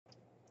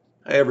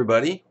Hi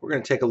everybody, we're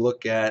going to take a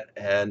look at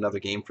another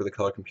game for the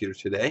color computer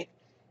today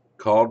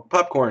called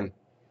Popcorn.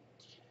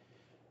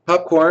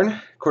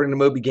 Popcorn, according to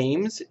Moby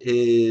Games,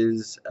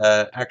 is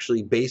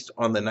actually based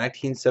on the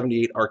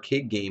 1978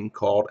 arcade game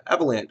called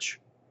Avalanche,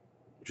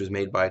 which was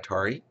made by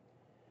Atari,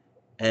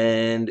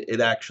 and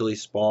it actually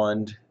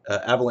spawned,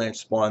 Avalanche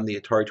spawned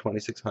the Atari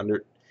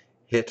 2600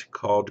 hit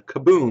called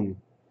Kaboom.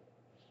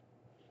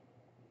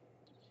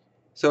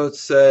 So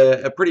it's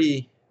a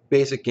pretty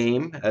basic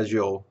game, as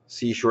you'll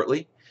see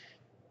shortly.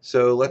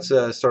 So let's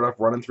start off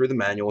running through the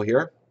manual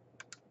here.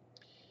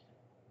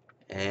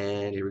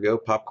 And here we go,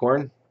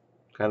 Popcorn.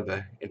 Kind of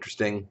an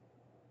interesting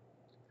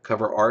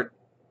cover art.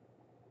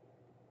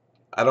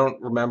 I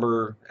don't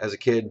remember as a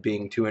kid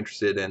being too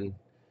interested in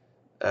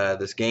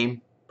this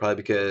game, probably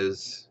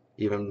because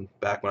even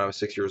back when I was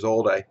 6 years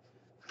old, I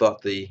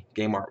thought the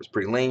game art was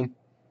pretty lame.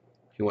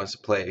 Who wants to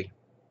play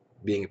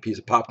being a piece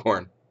of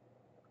popcorn?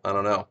 I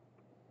don't know.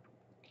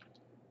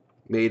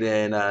 Made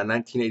in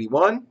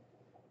 1981.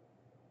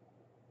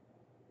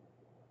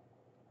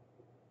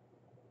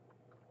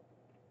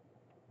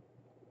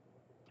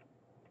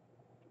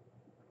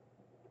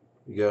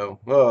 You go,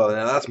 oh,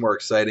 now that's more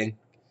exciting.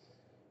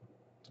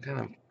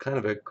 Kind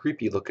of a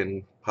creepy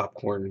looking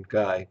popcorn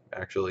guy,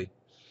 actually.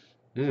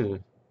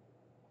 I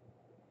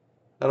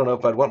don't know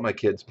if I'd want my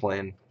kids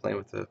playing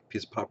with a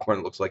piece of popcorn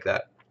that looks like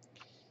that.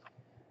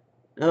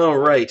 All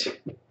right,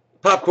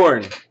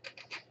 popcorn.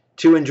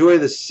 To enjoy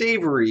the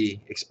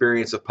savory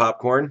experience of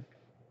popcorn,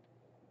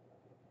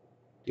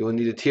 you will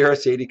need a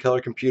TRS-80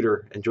 color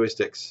computer and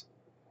joysticks.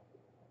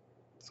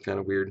 It's kind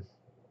of weird.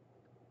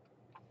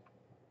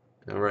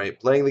 All right,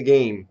 playing the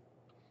game.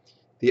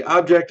 The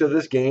object of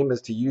this game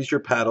is to use your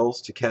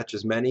paddles to catch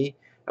as many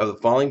of the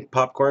falling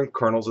popcorn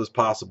kernels as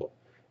possible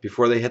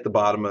before they hit the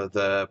bottom of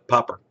the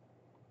popper.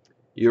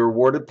 You're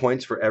awarded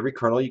points for every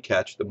kernel you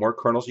catch. The more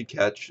kernels you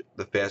catch,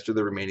 the faster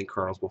the remaining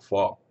kernels will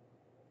fall.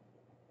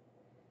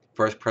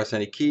 First, press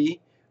any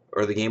key,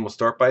 or the game will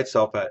start by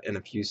itself in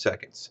a few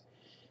seconds.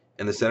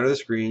 In the center of the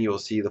screen, you will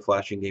see the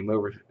flashing game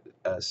over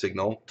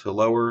signal. To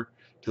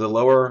the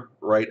lower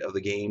right of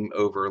the game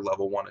over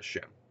level 1 is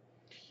shown.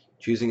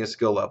 Choosing a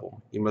skill level.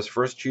 You must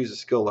first choose a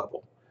skill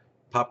level.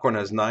 Popcorn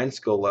has 9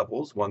 skill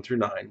levels, 1 through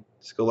 9.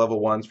 Skill level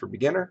 1 is for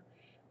beginner,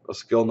 while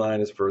skill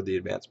 9 is for the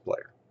advanced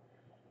player.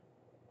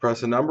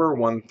 Press a number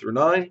 1 through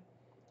 9,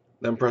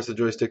 then press the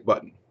joystick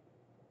button,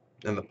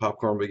 and the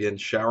popcorn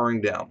begins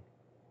showering down.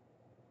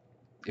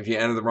 If you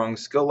enter the wrong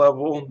skill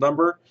level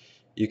number,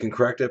 you can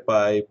correct it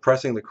by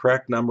pressing the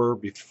correct number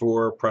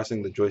before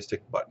pressing the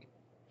joystick button.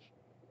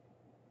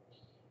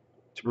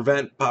 To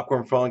prevent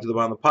popcorn falling to the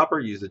bottom of the popper,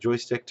 use the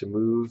joystick to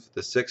move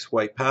the 6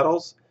 white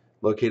paddles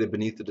located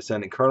beneath the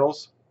descending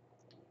kernels.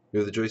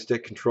 Move the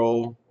joystick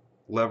control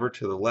lever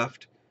to the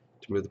left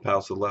to move the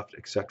paddles to the left,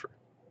 etc.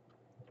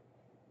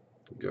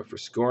 Go for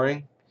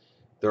scoring.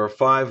 There are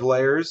 5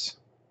 layers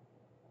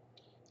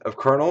of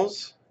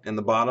kernels. In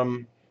the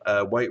bottom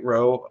white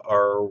row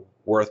are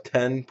worth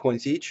 10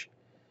 points each.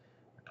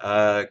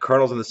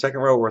 Kernels in the second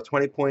row are worth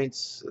 20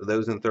 points.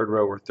 Those in the third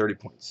row are worth 30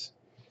 points.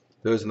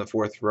 Those in the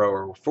fourth row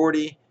are worth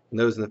 40, and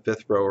those in the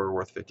fifth row are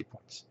worth 50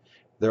 points.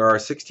 There are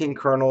 16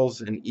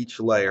 kernels in each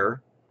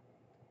layer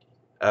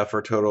for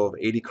a total of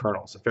 80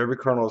 kernels. If every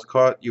kernel is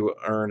caught, you will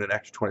earn an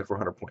extra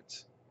 2,400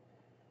 points.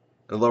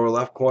 In the lower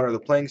left corner of the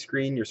playing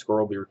screen, your score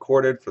will be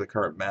recorded for the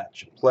current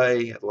match in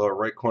play. At the lower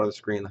right corner of the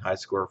screen, the high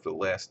score for the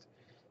last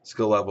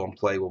skill level in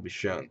play will be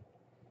shown.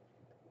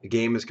 The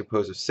game is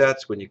composed of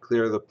sets. When you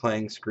clear the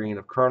playing screen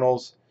of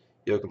kernels,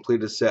 you'll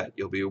complete a set.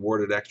 You'll be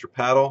awarded extra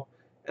paddle,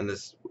 and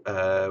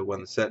when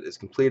the set is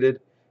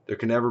completed, there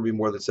can never be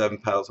more than 7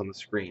 paddles on the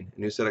screen.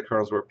 A new set of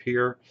kernels will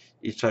appear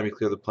each time you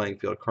clear the playing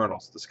field of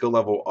kernels. The skill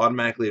level will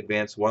automatically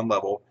advance 1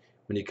 level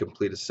when you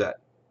complete a set.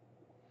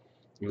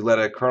 If you let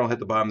a kernel hit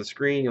the bottom of the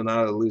screen, you'll not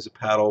only lose a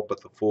paddle,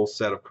 but the full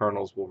set of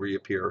kernels will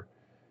reappear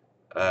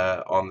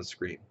on the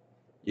screen.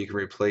 You can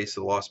replace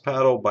the lost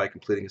paddle by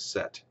completing a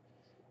set.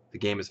 The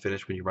game is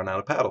finished when you run out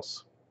of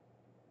paddles.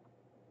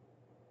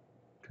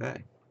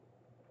 Okay.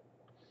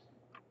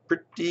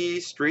 Pretty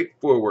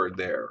straightforward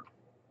there.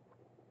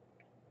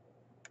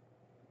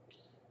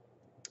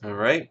 All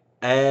right.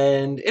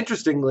 And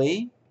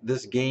interestingly,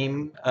 this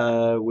game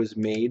was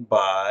made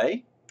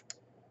by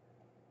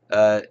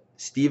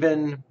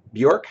Stephen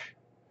Bjork,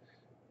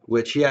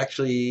 which he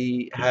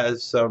actually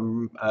has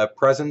some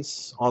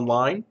presence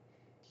online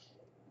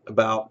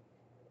about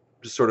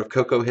just sort of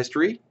CoCo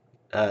history.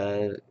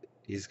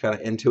 He's kind of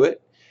into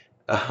it.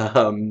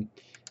 And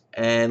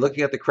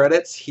looking at the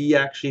credits, he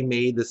actually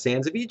made The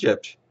Sands of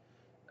Egypt,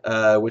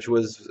 which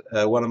was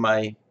one of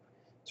my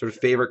sort of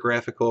favorite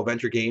graphical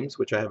adventure games,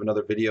 which I have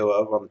another video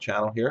of on the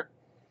channel here.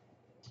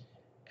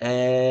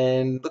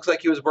 And looks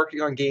like he was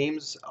working on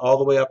games all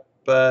the way up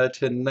to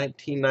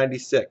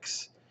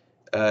 1996,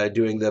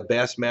 doing the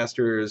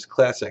Bassmasters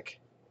Classic,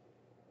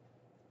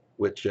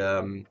 which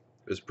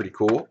was pretty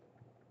cool.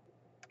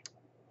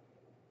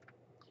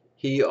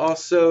 He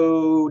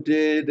also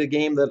did a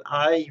game that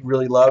I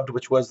really loved,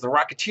 which was The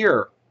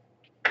Rocketeer.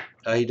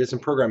 He did some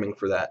programming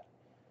for that.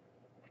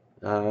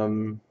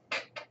 And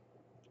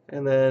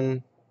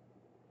then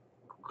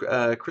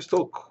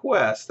Crystal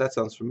Quest, that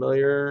sounds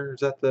familiar. Is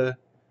that the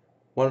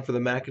one for the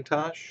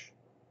Macintosh?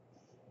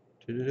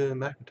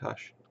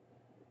 Macintosh.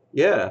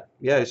 Yeah,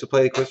 I used to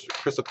play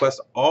Crystal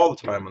Quest all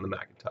the time on the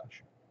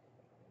Macintosh.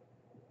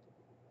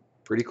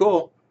 Pretty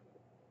cool.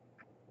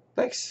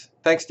 Thanks,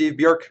 Steve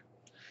Bjork.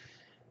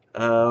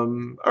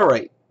 All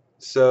right,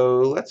 so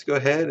let's go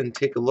ahead and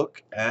take a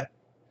look at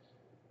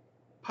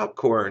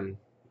popcorn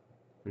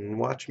and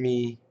watch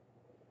me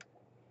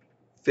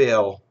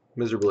fail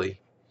miserably.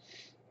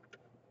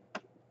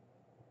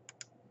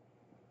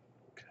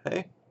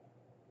 Okay.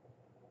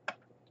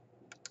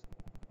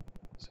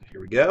 So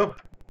here we go.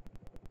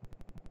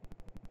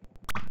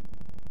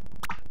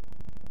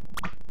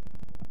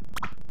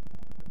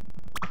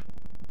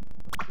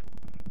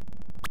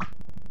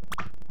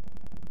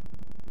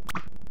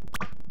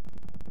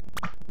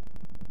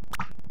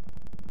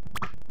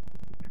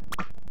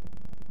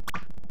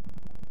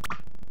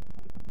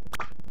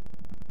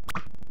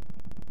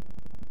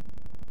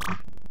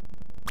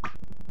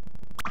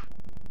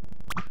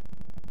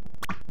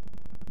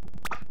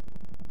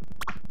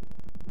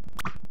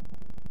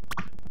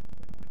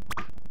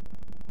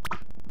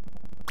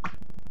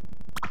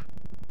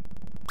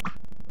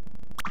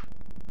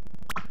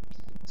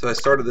 So I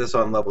started this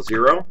on level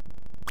 0,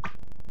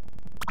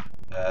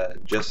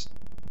 just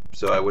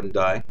so I wouldn't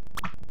die,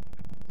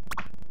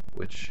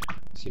 which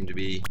seemed to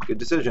be a good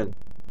decision.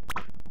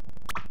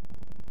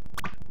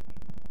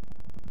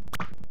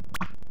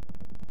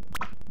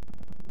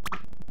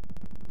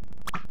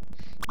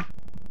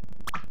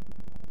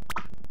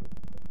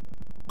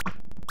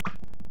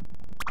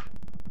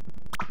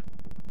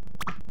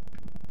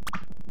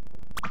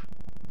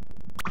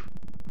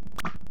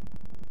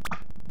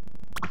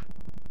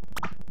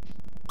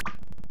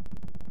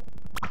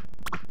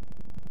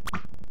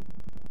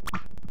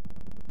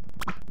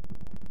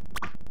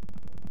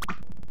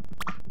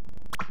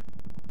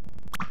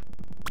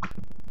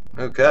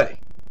 Okay.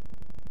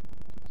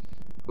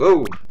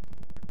 Whoa!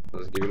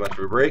 Doesn't give you much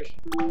of a break.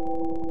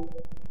 Oh!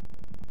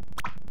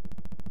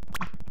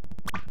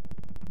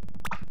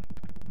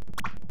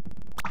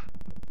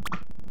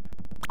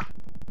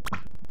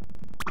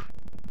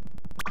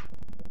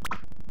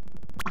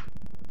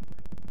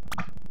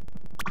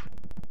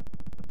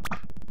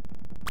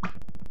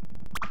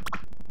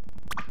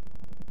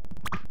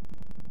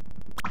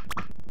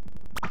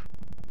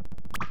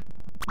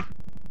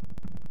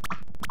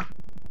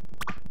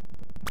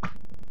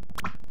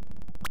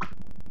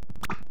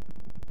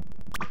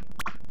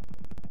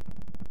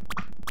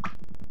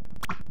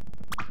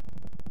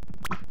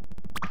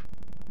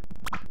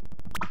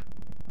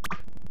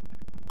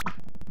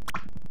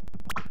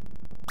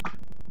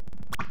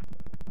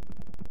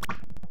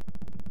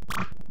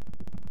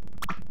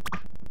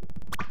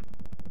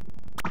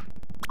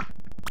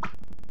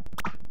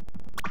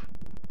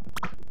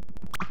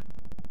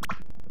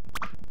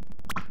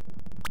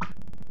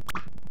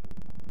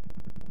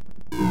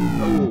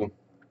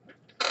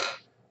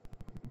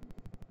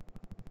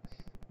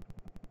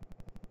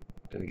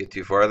 Didn't get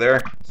too far there.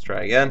 Let's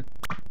try again.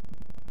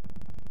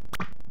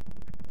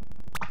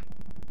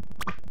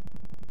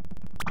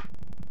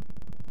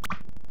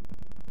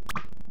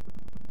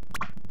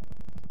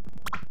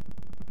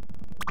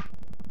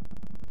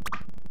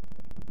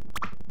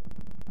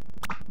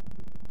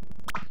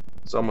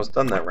 It's almost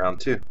done that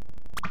round too.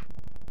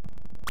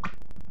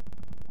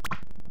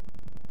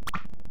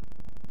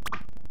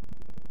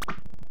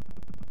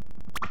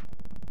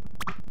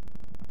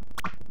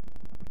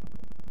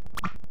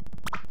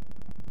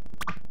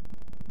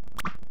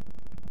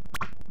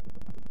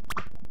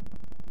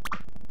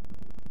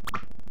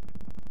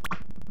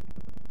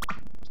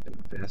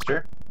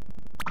 Faster.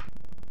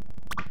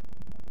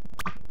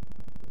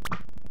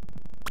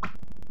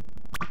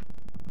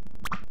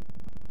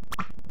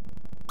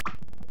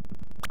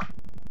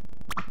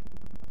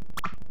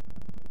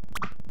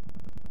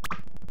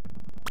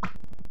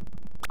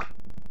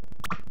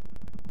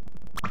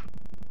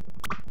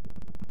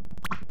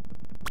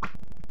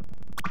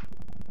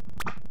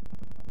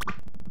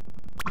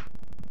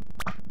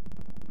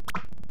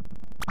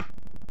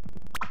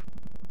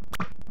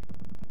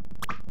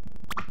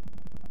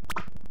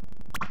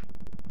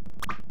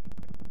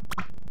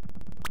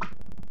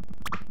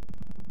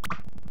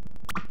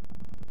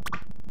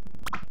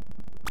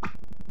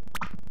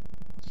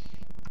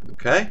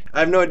 Okay, I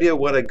have no idea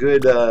what a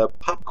good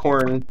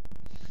popcorn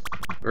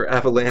or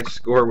Avalanche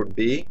score would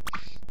be.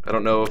 I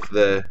don't know if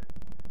the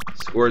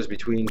scores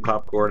between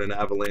popcorn and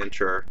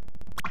Avalanche are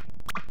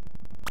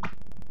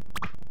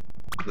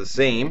the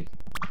same,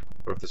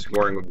 or if the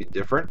scoring would be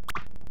different.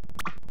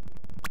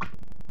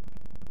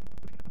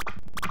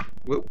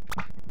 Whoop.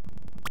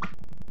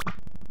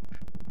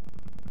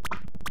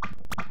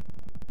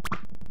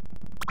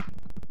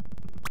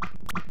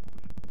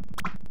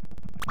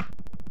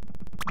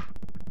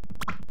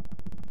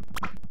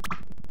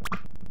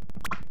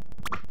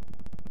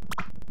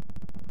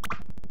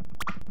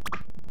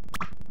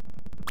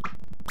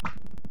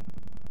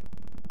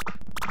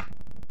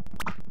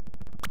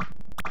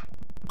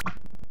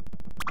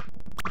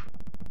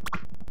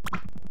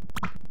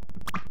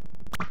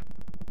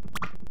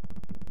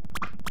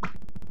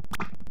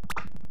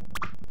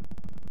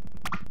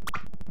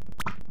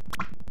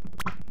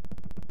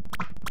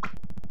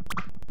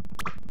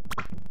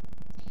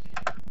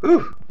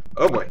 Whew.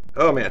 Oh boy.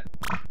 Oh man.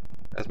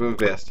 That's moving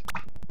fast.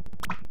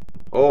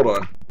 Hold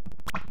on.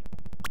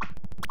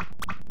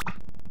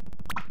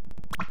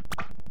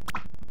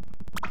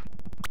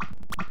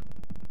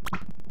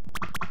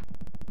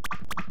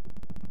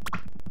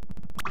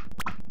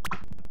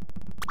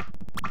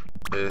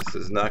 This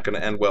is not going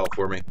to end well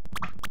for me.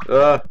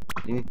 Yeah.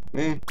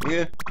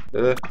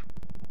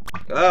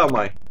 Oh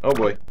my. Oh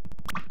boy.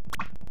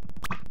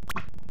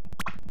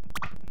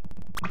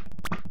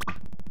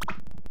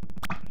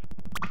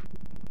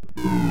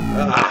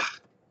 Ah.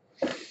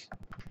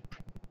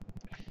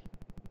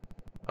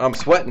 I'm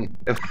sweating.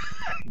 I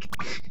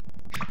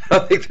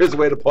don't think there's a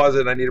way to pause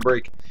it. I need a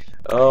break.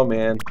 Oh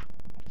man.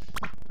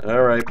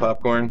 All right,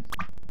 popcorn.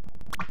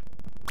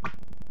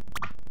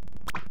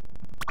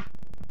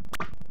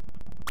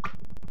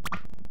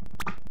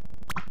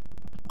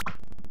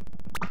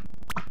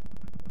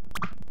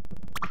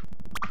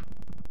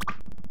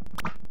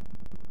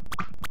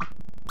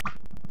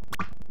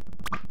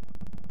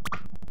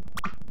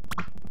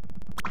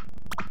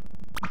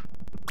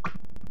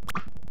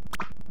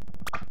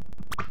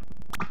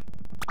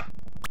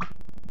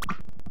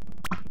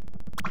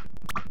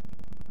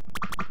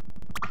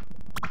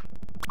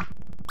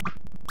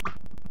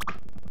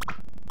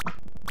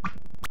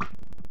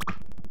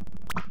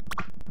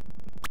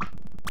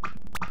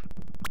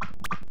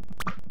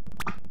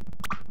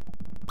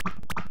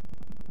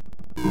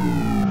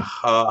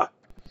 Ah,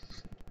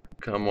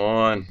 come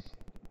on.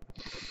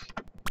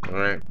 All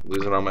right,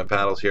 losing all my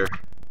paddles here.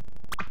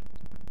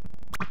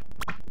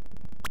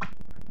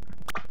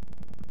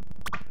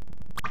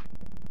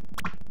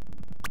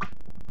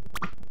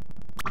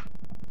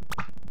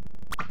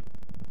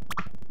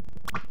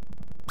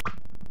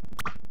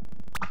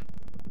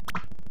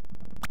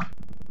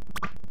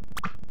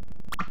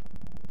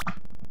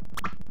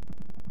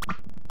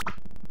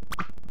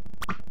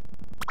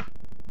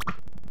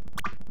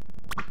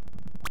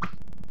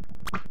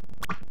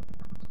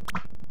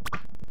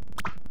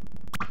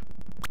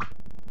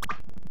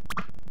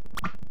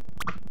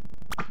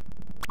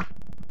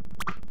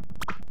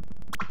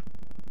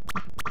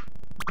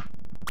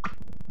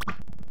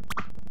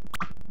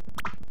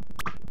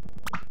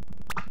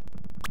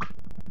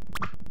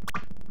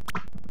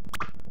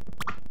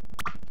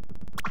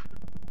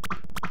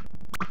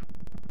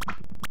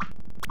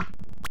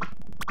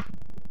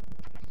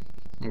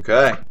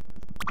 Okay.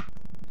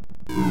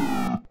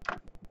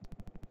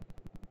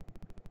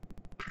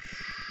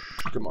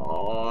 Come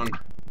on.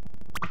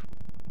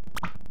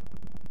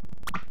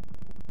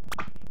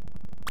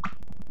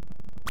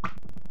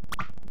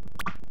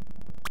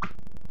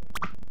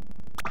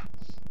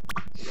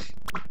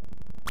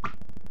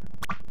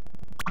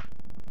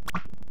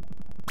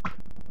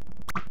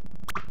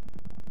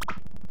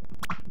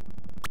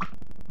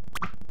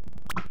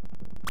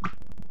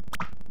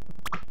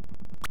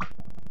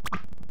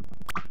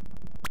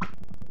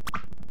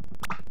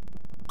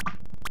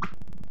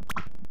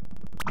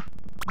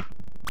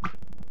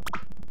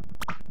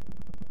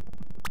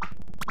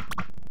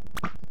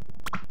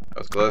 That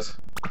was close.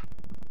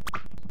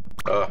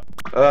 Uh.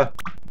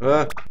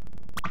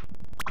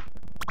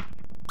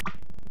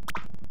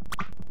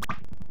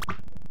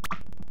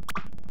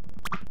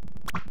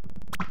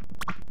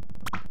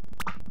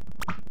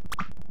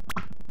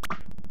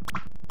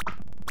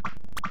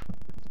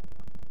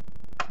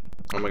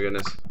 Oh my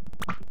goodness.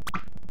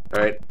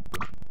 Alright.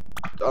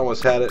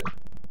 Almost had it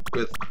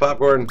with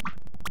popcorn.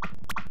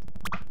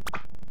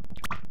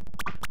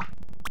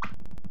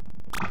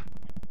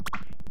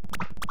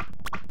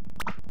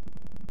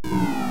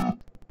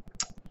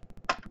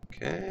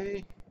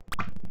 Okay.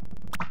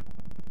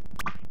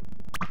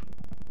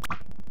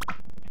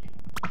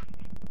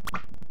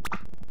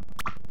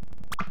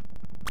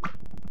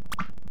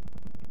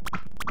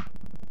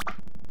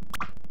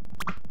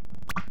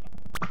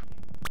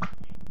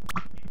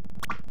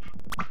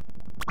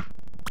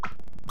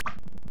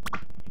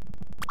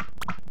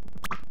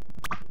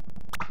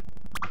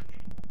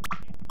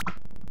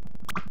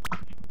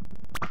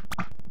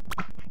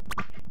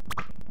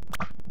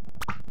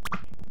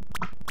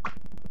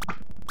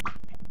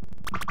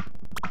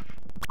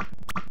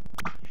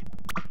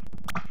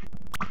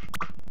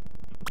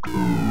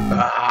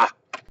 Ah!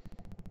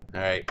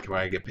 Alright, come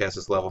on, get past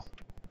this level.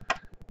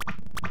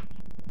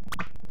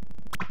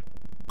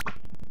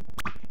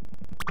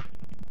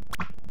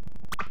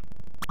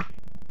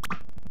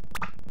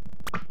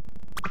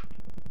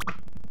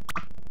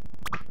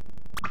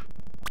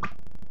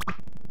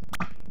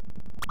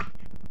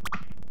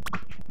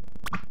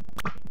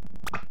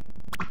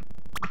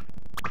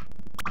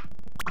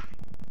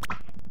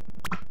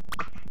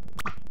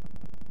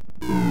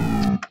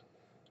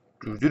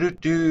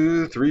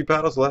 Do-do-do-do. 3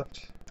 paddles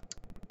left.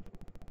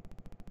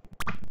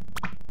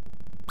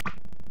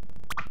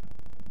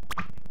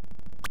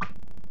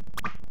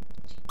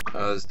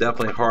 It's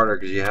definitely harder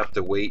because you have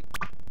to wait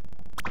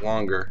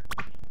longer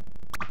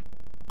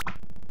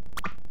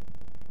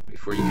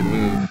before you can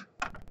move.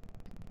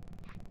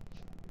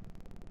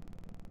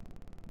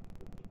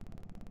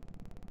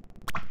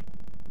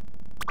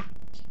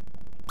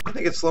 I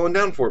think it's slowing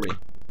down for me.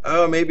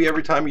 Oh, maybe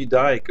every time you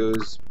die it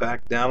goes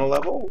back down a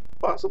level,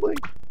 possibly?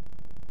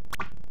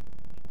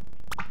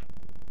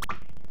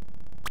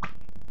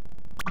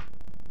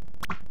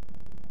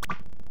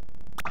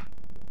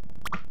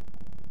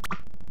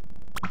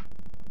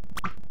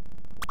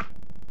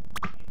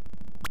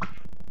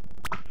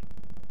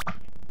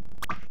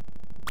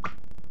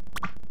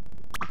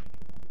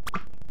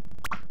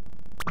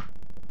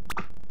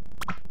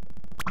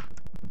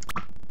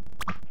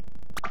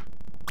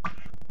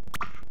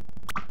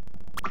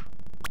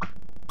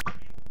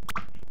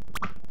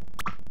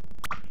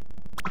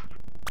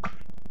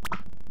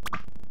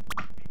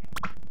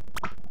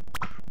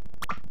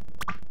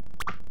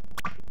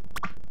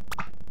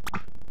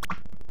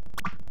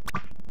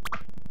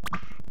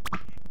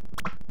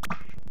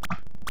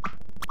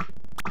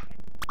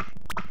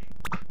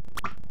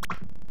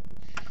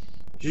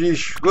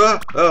 Yeesh.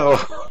 Oh,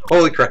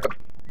 holy crap.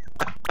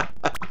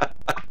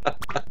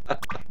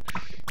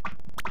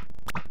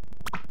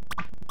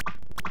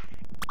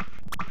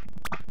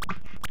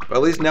 Well,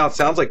 at least now it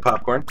sounds like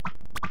popcorn.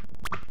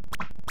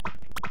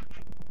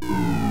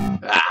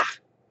 Ah.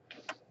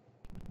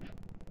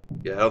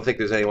 Yeah, I don't think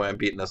there's any way I'm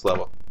beating this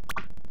level.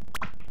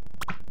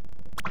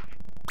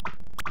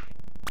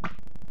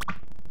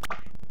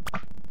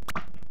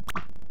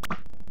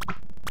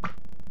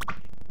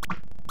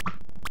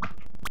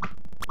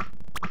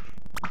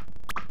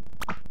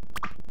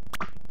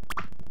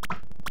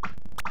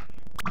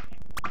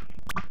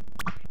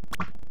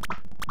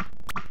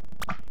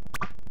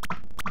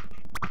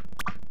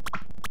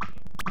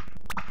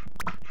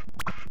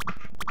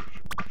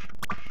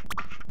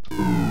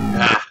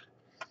 Ah.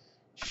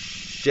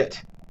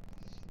 Shit.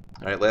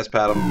 Alright, last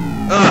paddle.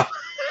 Oh!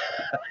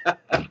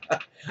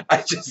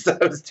 I just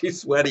thought it was too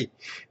sweaty.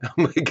 Oh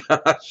my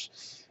gosh.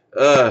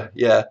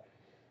 Yeah.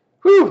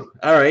 Whew.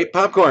 Alright,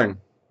 popcorn.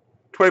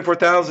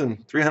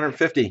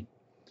 24,350.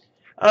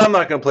 I'm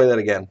not going to play that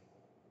again.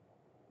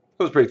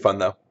 It was pretty fun,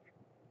 though.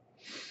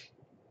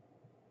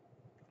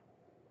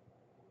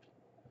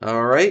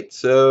 Alright,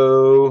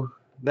 so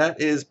that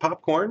is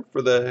popcorn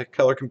for the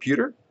color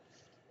computer.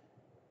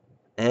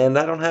 And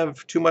I don't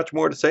have too much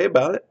more to say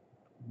about it,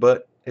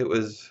 but it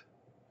was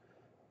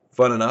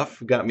fun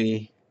enough. Got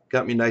me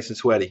nice and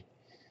sweaty.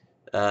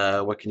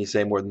 What can you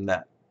say more than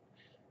that?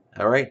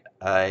 Alright,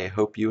 I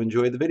hope you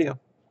enjoyed the video.